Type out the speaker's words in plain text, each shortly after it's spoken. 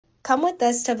Come with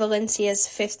us to Valencia's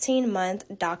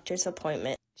 15-month doctor's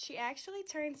appointment. She actually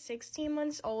turned 16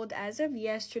 months old as of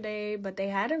yesterday, but they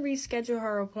had to reschedule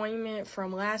her appointment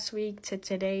from last week to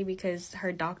today because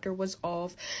her doctor was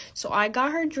off. So I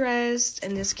got her dressed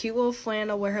in this cute little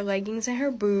flannel with her leggings and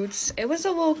her boots. It was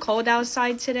a little cold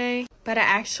outside today, but it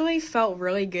actually felt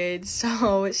really good.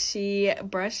 So she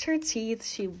brushed her teeth.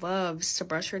 She loves to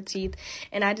brush her teeth.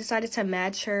 And I decided to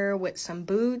match her with some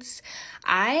boots.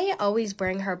 I always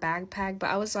bring her backpack, but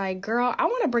I was like, girl, I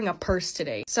want to bring a purse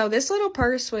today. So this little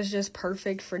purse was just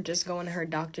perfect for just going to her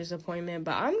doctor's appointment.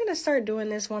 But I'm going to start doing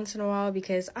this once in a while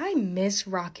because I miss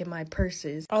rocking my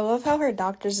purses. I love how her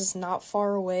doctor's is not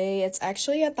far away. It's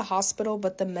actually at the hospital,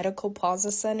 but the Medical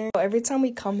Plaza Center. So every time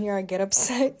we come here, I get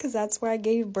upset because that's where I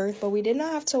gave birth. But we did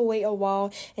not have to wait a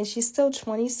while. And she's still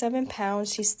 27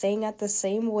 pounds. She's staying at the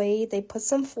same weight. They put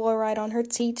some fluoride on her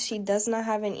teeth. She does not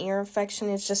have an ear infection.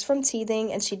 It's just from teething.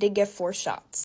 And she did get 4 shots.